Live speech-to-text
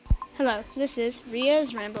Hello, this is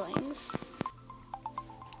Ria's Ramblings.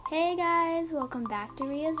 Hey guys, welcome back to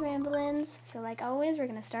Ria's Ramblings. So like always, we're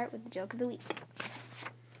going to start with the joke of the week.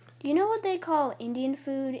 Do you know what they call Indian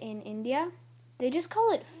food in India? They just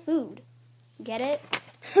call it food. Get it?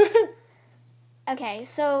 Okay,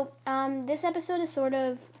 so this episode is sort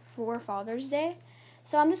of for Father's Day.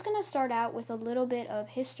 So I'm just going to start out with a little bit of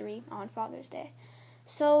history on Father's Day.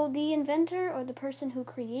 So the inventor or the person who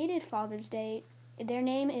created Father's Day, her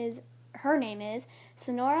name is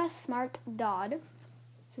Sonora Smart Dodd.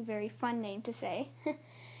 It's a very fun name to say.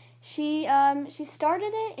 She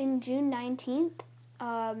started it in June 19th,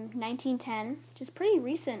 1910, which is pretty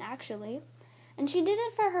recent actually. And she did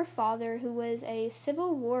it for her father, who was a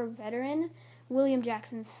Civil War veteran. William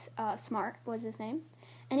Jackson Smart was his name.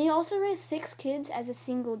 And he also raised 6 kids as a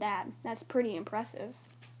single dad. That's pretty impressive.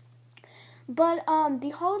 But the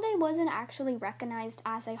holiday wasn't actually recognized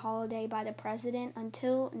as a holiday by the president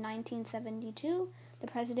until 1972. The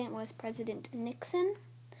president was President Nixon.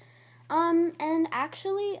 And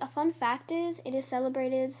actually, a fun fact is, it is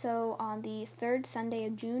celebrated on the 3rd Sunday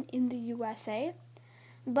of June in the USA.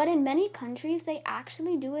 But in many countries, they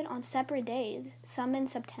actually do it on separate days. Some in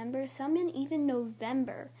September, some in even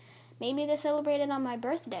November. Maybe they celebrate it on my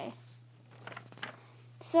birthday.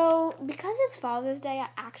 So, because it's Father's Day, I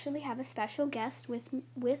actually have a special guest with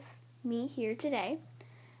me here today.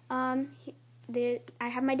 I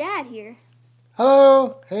have my dad here.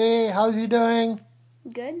 Hello. Hey, how's you doing?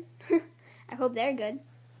 Good. I hope they're good.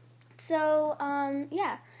 So,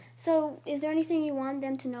 yeah. So, is there anything you want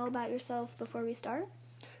them to know about yourself before we start?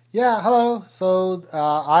 Yeah, hello. So,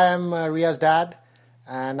 I am Ria's dad,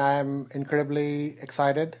 and I'm incredibly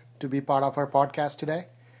excited to be part of her podcast today.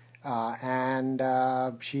 And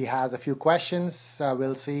she has a few questions.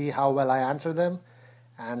 We'll see how well I answer them,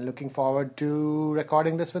 and looking forward to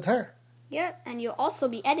recording this with her. Yep, and you'll also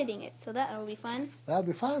be editing it, so that'll be fun. That'll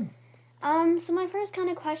be fun. So my first kind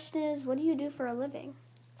of question is, what do you do for a living?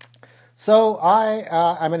 So,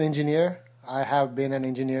 I'm an engineer. I have been an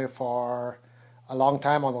engineer for a long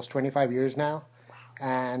time, almost 25 years now. Wow.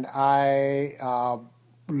 And I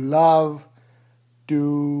love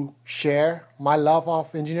to share my love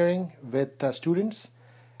of engineering with students.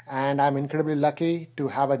 And I'm incredibly lucky to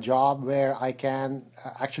have a job where I can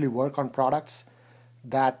actually work on products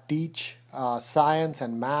that teach science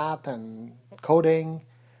and math and coding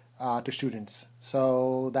to students.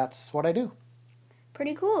 So that's what I do.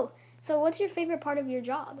 Pretty cool. So what's your favorite part of your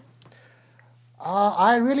job?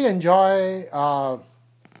 I really enjoy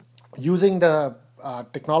using the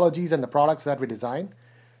technologies and the products that we design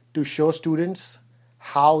to show students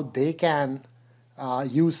how they can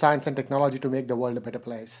use science and technology to make the world a better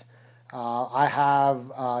place. I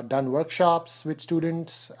have done workshops with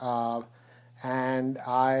students, and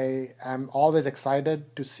I am always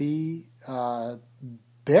excited to see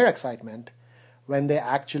their excitement when they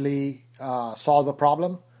actually solve a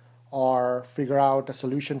problem or figure out a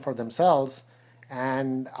solution for themselves.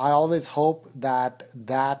 And I always hope that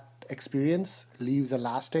experience leaves a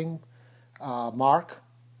lasting mark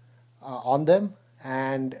on them,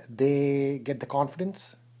 and they get the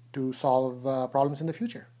confidence to solve problems in the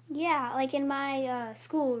future. Yeah, like in my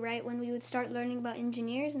school, right, when we would start learning about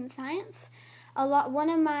engineers and science, one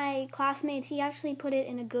of my classmates, he actually put it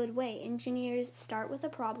in a good way. Engineers start with a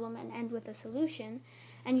problem and end with a solution,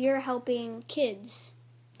 and you're helping kids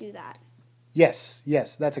do that. Yes,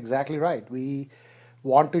 that's exactly right. We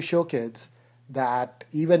want to show kids that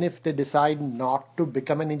even if they decide not to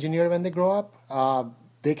become an engineer when they grow up,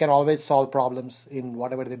 they can always solve problems in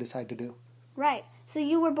whatever they decide to do. Right. So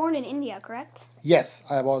you were born in India, correct? Yes,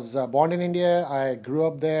 I was born in India. I grew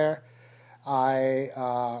up there.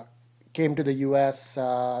 I came to the US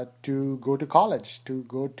to go to college,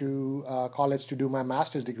 to do my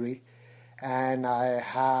master's degree. And I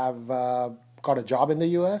have got a job in the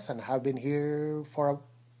US and have been here for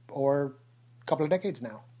over a couple of decades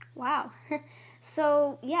now. Wow.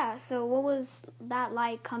 So what was that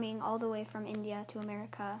like, coming all the way from India to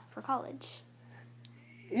America for college?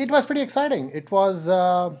 It was pretty exciting. It was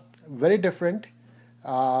very different.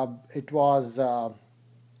 It was, a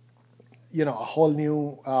whole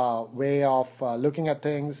new way of looking at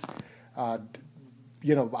things. I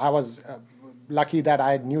was lucky that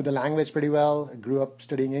I knew the language pretty well. I grew up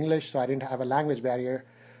studying English, so I didn't have a language barrier.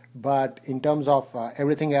 But in terms of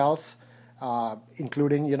everything else,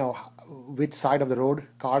 including, which side of the road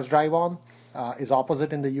cars drive on, is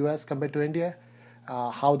opposite in the US compared to India.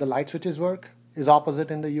 How the light switches work is opposite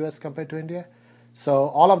in the US compared to India. So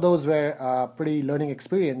all of those were a pretty learning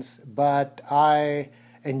experience, but I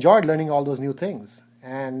enjoyed learning all those new things.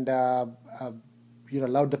 And,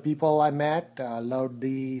 loved the people I met, loved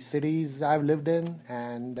the cities I've lived in,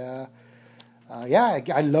 and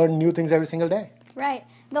I learned new things every single day. Right.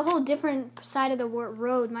 The whole different side of the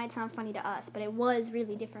road might sound funny to us, but it was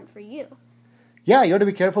really different for you. Yeah, you have to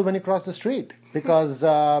be careful when you cross the street because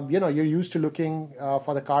you're used to looking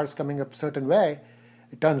for the cars coming up a certain way.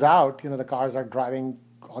 It turns out the cars are driving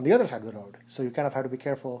on the other side of the road, so you kind of have to be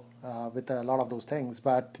careful with a lot of those things.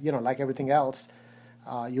 But like everything else,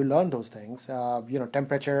 you learn those things.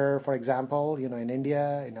 Temperature, for example, in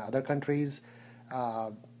India, in other countries,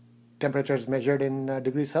 temperature is measured in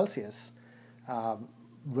degrees Celsius.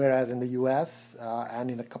 Whereas in the US and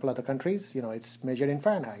in a couple other countries, it's measured in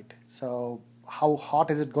Fahrenheit. So how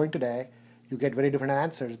hot is it going today? You get very different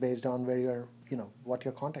answers based on where you're, what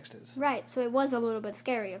your context is. Right. So it was a little bit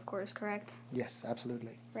scary, of course, correct? Yes,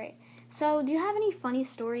 absolutely. Right. So do you have any funny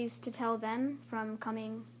stories to tell them from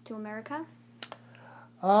coming to America?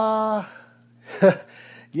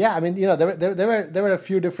 Yeah, I mean, there were a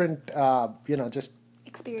few different, just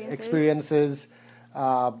experiences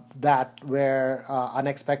that were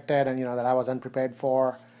unexpected and that I was unprepared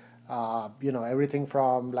for. Everything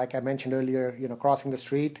from, like I mentioned earlier, crossing the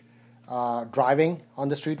street, driving on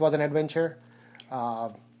the street was an adventure.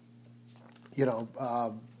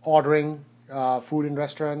 Ordering food in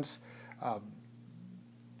restaurants,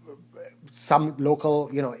 some local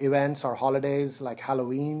events or holidays like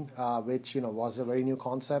Halloween, which was a very new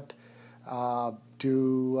concept.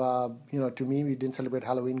 To me, we didn't celebrate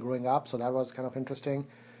Halloween growing up, so that was kind of interesting.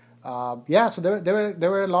 So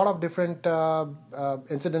there were a lot of different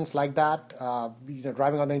incidents like that.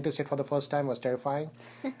 Driving on the interstate for the first time was terrifying,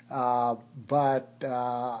 but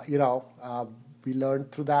we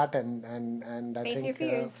learned through that, and I think your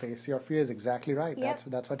fears. Face your fears. Exactly right. Yep.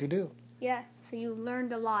 That's what you do. Yeah. So you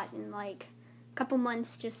learned a lot in like a couple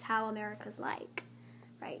months just how America's like.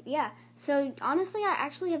 Right, yeah. So, honestly, I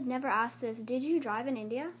actually have never asked this. Did you drive in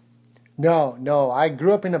India? No. I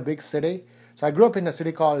grew up in a big city. So, I grew up in a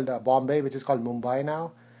city called Bombay, which is called Mumbai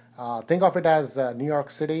now. Think of it as New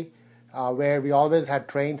York City, where we always had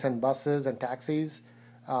trains and buses and taxis.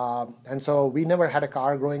 And so, we never had a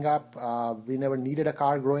car growing up. We never needed a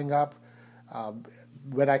car growing up.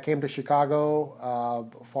 When I came to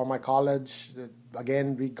Chicago for my college,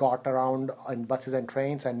 again, we got around in buses and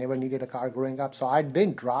trains. I never needed a car growing up. So I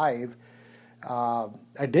didn't drive. I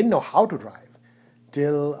didn't know how to drive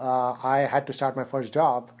till I had to start my first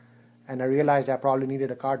job. And I realized I probably needed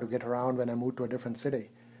a car to get around when I moved to a different city.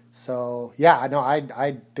 So yeah, no,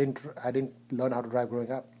 I didn't learn how to drive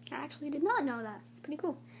growing up. I actually did not know that. It's pretty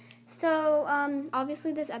cool. So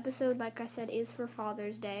obviously this episode, like I said, is for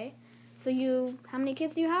Father's Day. So how many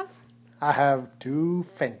kids do you have? I have 2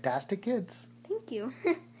 fantastic kids. Thank you.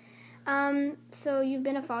 So you've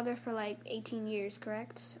been a father for like 18 years,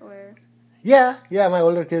 correct? Or Yeah. My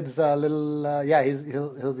older kid's a little.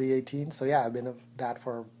 He'll be 18. So yeah, I've been a dad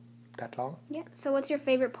for that long. Yeah. So what's your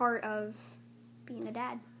favorite part of being a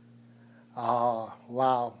dad? Oh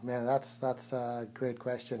wow, man, that's a great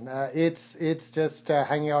question. It's just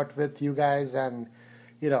hanging out with you guys and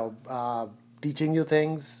teaching you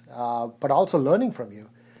things, but also learning from you,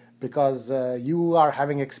 because you are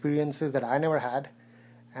having experiences that I never had,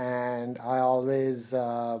 and I always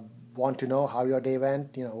want to know how your day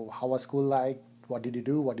went. How was school like? What did you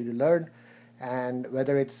do? What did you learn? And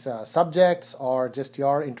whether it's subjects or just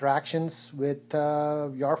your interactions with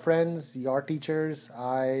your friends, your teachers,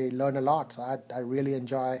 I learn a lot. So I really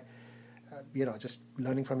enjoy, just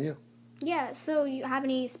learning from you. Yeah. So you have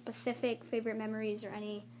any specific favorite memories or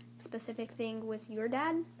any specific thing with your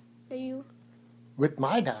dad that you? With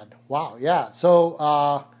my dad, wow, yeah.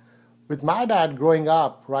 So with my dad growing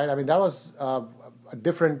up, right? I mean, that was a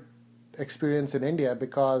different experience in India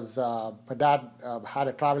because my dad had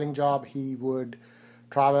a traveling job. He would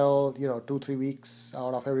travel, 2-3 weeks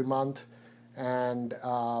out of every month, and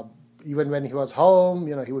even when he was home,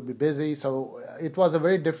 he would be busy. So it was a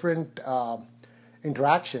very different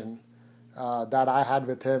interaction that I had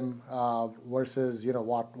with him versus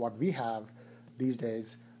what we have these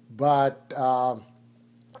days. But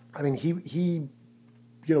I mean, he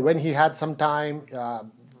when he had some time,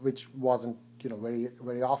 which wasn't very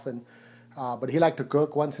very often, but he liked to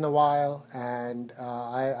cook once in a while, and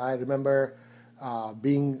I remember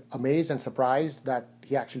being amazed and surprised that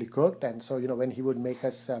he actually cooked. And so when he would make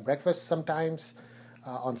us breakfast sometimes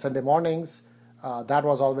on Sunday mornings. That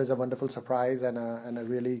was always a wonderful surprise and a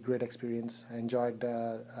really great experience. I enjoyed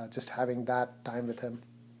just having that time with him.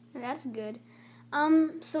 That's good.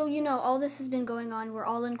 So all this has been going on. We're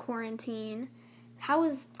all in quarantine. How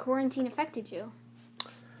has quarantine affected you?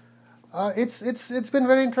 It's been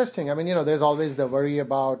very interesting. I mean, there's always the worry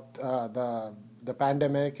about the the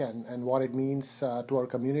pandemic and what it means to our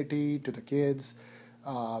community, to the kids,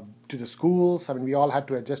 to the schools. I mean, we all had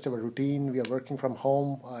to adjust our routine. We are working from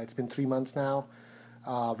home. It's been 3 months now.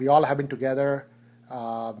 We all have been together.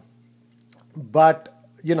 But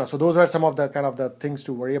so those are some of the kind of the things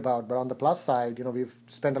to worry about. But on the plus side, we've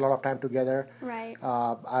spent a lot of time together. Right.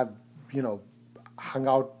 I've hung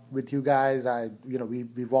out with you guys.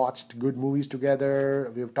 We watched good movies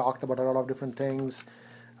together. We've talked about a lot of different things.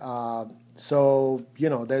 So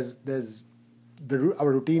there's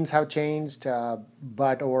our routines have changed,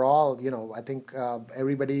 but overall, I think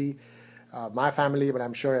everybody, my family, but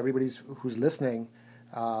I'm sure everybody who's listening,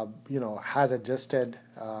 has adjusted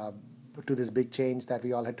to this big change that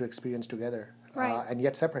we all had to experience together, right. And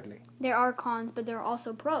yet separately. There are cons, but there are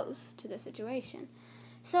also pros to the situation.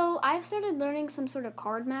 So I've started learning some sort of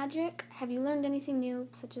card magic. Have you learned anything new,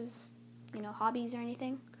 such as, hobbies or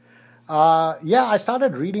anything? Yeah, I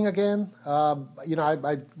started reading again. I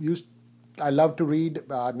love to read.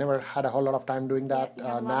 Never had a whole lot of time doing that. Yeah, you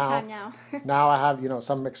have a lot of time now. Now I have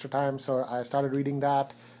some extra time, so I started reading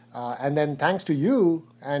that. And then thanks to you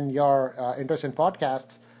and your interest in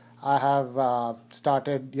podcasts, I have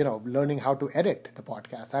started learning how to edit the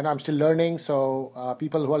podcast. And I'm still learning. So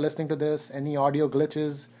people who are listening to this, any audio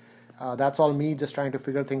glitches, that's all me just trying to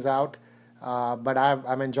figure things out. But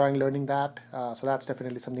I'm enjoying learning that. So that's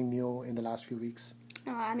definitely something new in the last few weeks.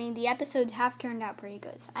 The episodes have turned out pretty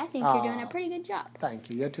good. So I think you're doing a pretty good job.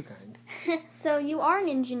 Thank you. You're too kind. So you are an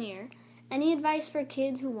engineer. Any advice for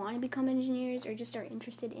kids who want to become engineers or just are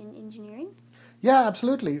interested in engineering? Yeah,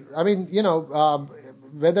 absolutely. I mean,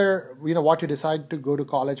 whether, what you decide to go to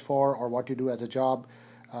college for or what you do as a job,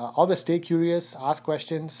 always stay curious, ask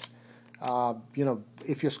questions.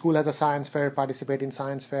 If your school has a science fair, participate in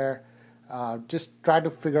science fair. Just try to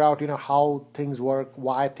figure out, how things work,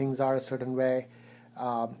 why things are a certain way.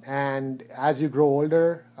 And as you grow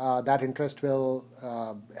older, that interest will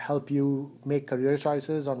help you make career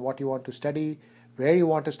choices on what you want to study, where you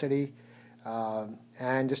want to study,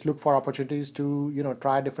 and just look for opportunities to,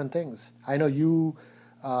 try different things. I know you,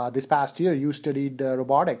 this past year, you studied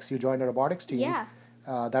robotics. You joined a robotics team. Yeah.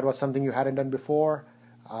 That was something you hadn't done before.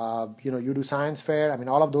 You do science fair. I mean,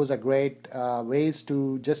 all of those are great ways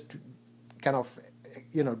to just kind of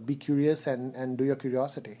be curious and do your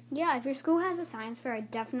curiosity. Yeah, if your school has a science fair, I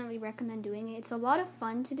definitely recommend doing it. It's a lot of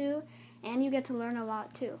fun to do, and you get to learn a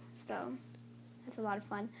lot too. So that's a lot of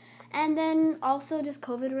fun. And then also just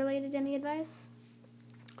COVID-related, any advice?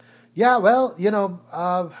 Yeah, well,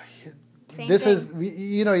 Same this thing. is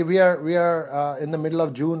we are in the middle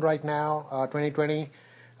of June right now, 2020.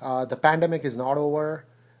 The pandemic is not over.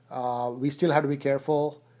 We still have to be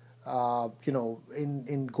careful.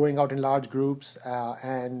 In going out in large groups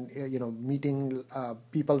and meeting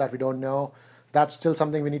people that we don't know. That's still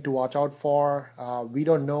something we need to watch out for. We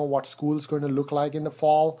don't know what school's going to look like in the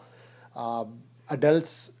fall.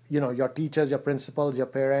 Adults, your teachers, your principals, your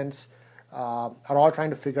parents are all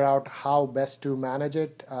trying to figure out how best to manage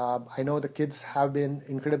it. I know the kids have been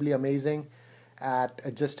incredibly amazing at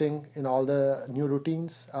adjusting in all the new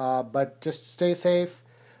routines, but just stay safe.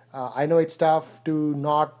 I know it's tough to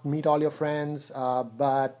not meet all your friends,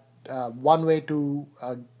 but one way to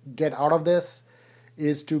get out of this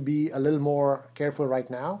is to be a little more careful right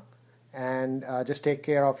now and just take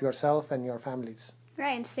care of yourself and your families.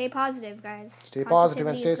 Right, and stay positive, guys. Stay positive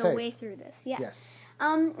and Positivity stay is the safe. way through this. Yeah. Yes.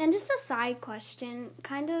 And just a side question,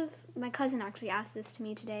 my cousin actually asked this to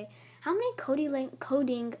me today. How many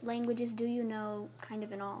coding languages do you know, kind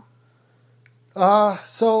of in all?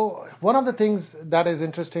 So one of the things that is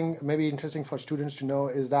maybe interesting for students to know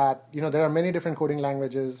is that, there are many different coding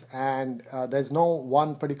languages and there's no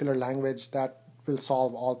one particular language that will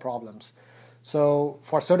solve all problems. So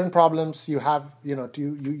for certain problems, you have,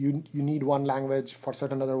 you need one language. For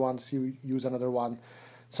certain other ones, you use another one.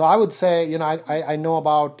 So I would say, I know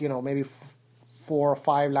about, maybe 4 or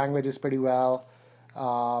 5 languages pretty well.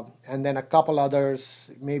 And then a couple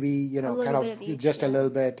others, maybe, kind of each, just a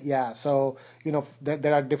little bit. Yeah. So,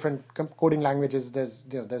 there are different coding languages.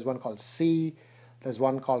 There's one called C, there's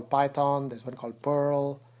one called Python, there's one called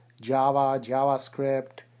Perl, Java,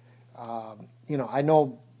 JavaScript. I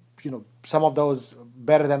know, some of those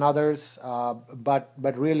better than others, but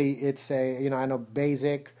really it's I know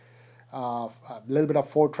Basic, a little bit of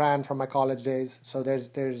Fortran from my college days. So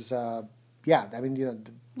there's yeah, I mean, You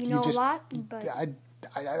know just, a lot, but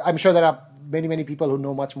I'm sure there are many people who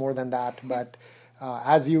know much more than that. But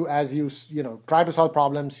as you try to solve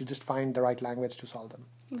problems, you just find the right language to solve them.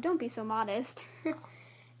 don't be so modest.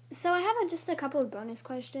 So I have just a couple of bonus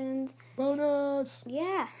questions. Bonus.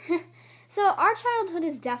 Yeah. So our childhood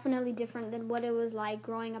is definitely different than what it was like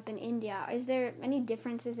growing up in India. Is there any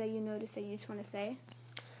differences that you notice that you just want to say?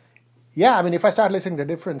 Yeah, I mean, if I start listing the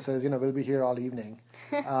differences, we'll be here all evening.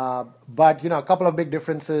 But, a couple of big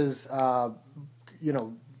differences,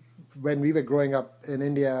 when we were growing up in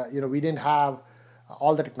India, we didn't have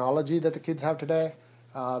all the technology that the kids have today,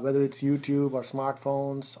 whether it's YouTube or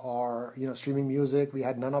smartphones or, streaming music. We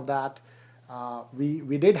had none of that.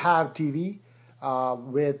 We did have TV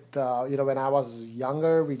when I was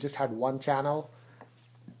younger, we just had one channel.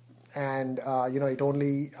 And it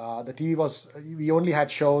only the TV was we only had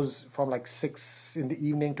shows from like 6 in the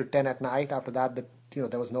evening to 10 at night. After that,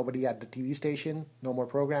 there was nobody at the TV station, no more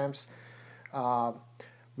programs. Like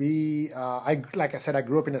I said, I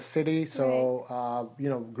grew up in a city, so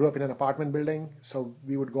grew up in an apartment building. So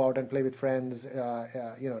we would go out and play with friends,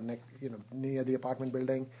 near the apartment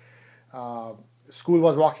building. School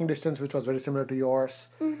was walking distance, which was very similar to yours.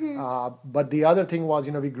 But the other thing was,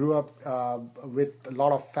 we grew up with a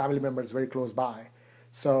lot of family members very close by.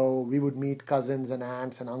 So we would meet cousins and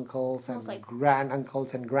aunts and uncles and grand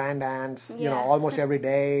uncles and grand aunts, almost every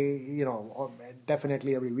day, or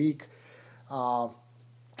definitely every week.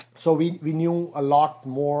 So we knew a lot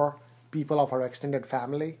more people of our extended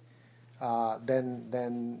family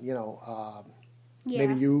than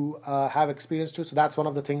maybe you have experience too. So that's one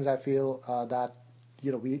of the things I feel that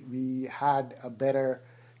we had a better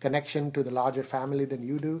connection to the larger family than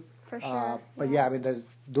you do. For sure. But yeah, I mean,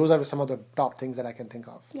 those are some of the top things that I can think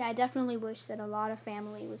of. Yeah, I definitely wish that a lot of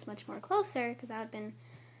family was much more closer because that would have been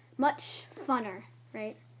much funner,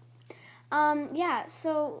 right? Yeah,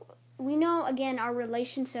 so we know, again, our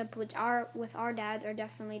relationship with our dads are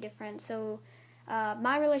definitely different. So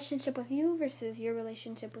my relationship with you versus your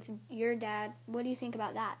relationship with your dad, what do you think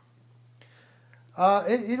about that?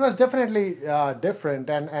 It was definitely different,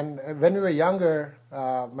 and when we were younger,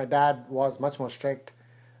 my dad was much more strict,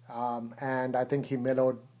 and I think he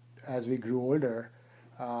mellowed as we grew older.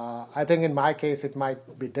 I think in my case it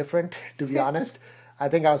might be different, to be honest. I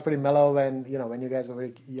think I was pretty mellow when you guys were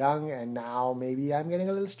very young, and now maybe I'm getting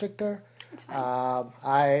a little stricter. It's fine.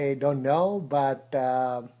 I don't know, but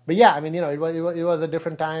yeah, I mean, it was a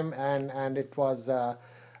different time, and it was a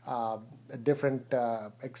different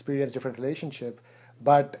experience, different relationship.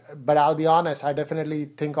 But I'll be honest, I definitely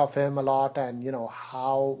think of him a lot, and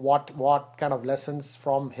what kind of lessons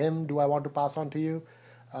from him do I want to pass on to you,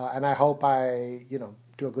 and I hope I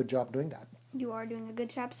do a good job doing that. You are doing a good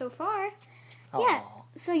job so far. Aww. Yeah.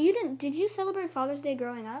 So did you celebrate Father's Day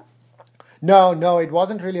growing up? No, it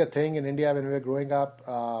wasn't really a thing in India when we were growing up.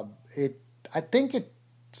 I think it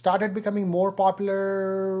started becoming more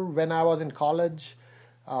popular when I was in college.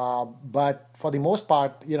 But for the most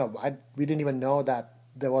part, we didn't even know that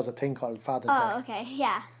there was a thing called Father's Day. Oh, okay,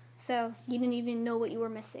 yeah. So you didn't even know what you were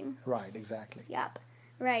missing. Right, exactly. Yep.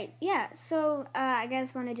 Right, yeah. So I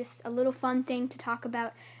guess just a little fun thing to talk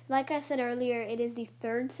about. Like I said earlier, it is the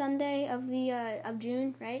third Sunday of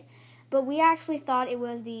June, right? But we actually thought it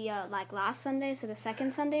was the last Sunday, so the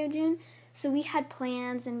second Sunday of June. So we had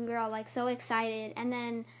plans, and we were all so excited. And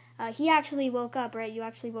then he actually woke up, right? You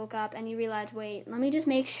actually woke up, and you realized, wait, let me just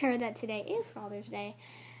make sure that today is Father's Day.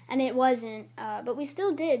 And it wasn't, but we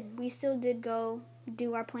still did. We still did go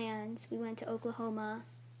do our plans. We went to Oklahoma,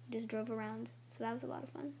 just drove around. So that was a lot of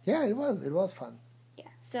fun. Yeah, it was. It was fun. Yeah.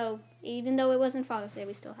 So even though it wasn't Father's Day,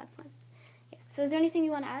 we still had fun. Yeah. So is there anything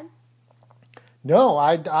you want to add? No,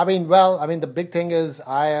 I mean, the big thing is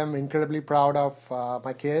I am incredibly proud of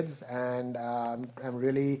my kids, and I'm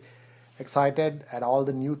really excited at all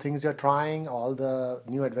the new things you're trying, all the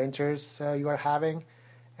new adventures you are having,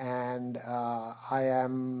 and I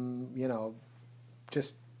am,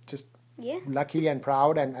 just lucky and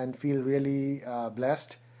proud, and feel really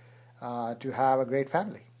blessed to have a great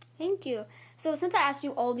family. Thank you. So since I asked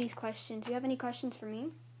you all these questions, do you have any questions for me?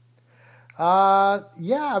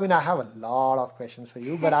 Yeah, I mean, I have a lot of questions for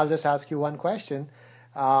you, but I'll just ask you one question.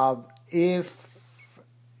 If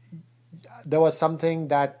there was something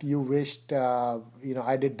that you wished,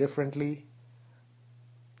 I did differently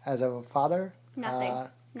as a father?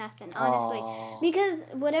 Nothing, honestly. Because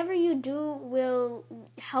whatever you do will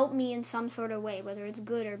help me in some sort of way, whether it's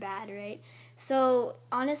good or bad, right? So,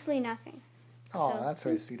 honestly, nothing. Oh, So, that's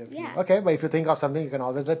very sweet of yeah. you. Okay, but if you think of something, you can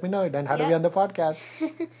always let me know. You don't have to be Yep. on the podcast.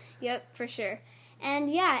 Yep, for sure.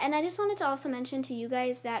 And yeah, and I just wanted to also mention to you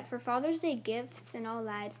guys that for Father's Day gifts and all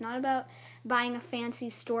that, it's not about buying a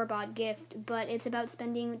fancy store-bought gift, but it's about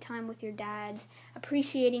spending time with your dads,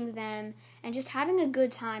 appreciating them, and just having a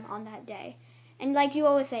good time on that day. And like you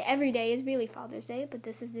always say, every day is really Father's Day, but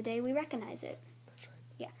this is the day we recognize it. That's right.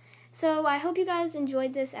 Yeah. So I hope you guys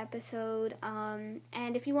enjoyed this episode.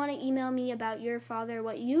 And if you want to email me about your father,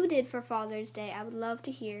 what you did for Father's Day, I would love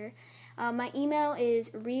to hear. My email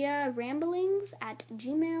is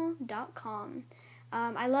riaramblings@gmail.com.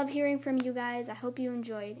 I love hearing from you guys. I hope you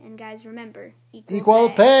enjoyed. And guys, remember, Equal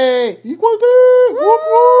pay! Equal pay! Whoop,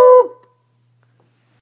 whoop!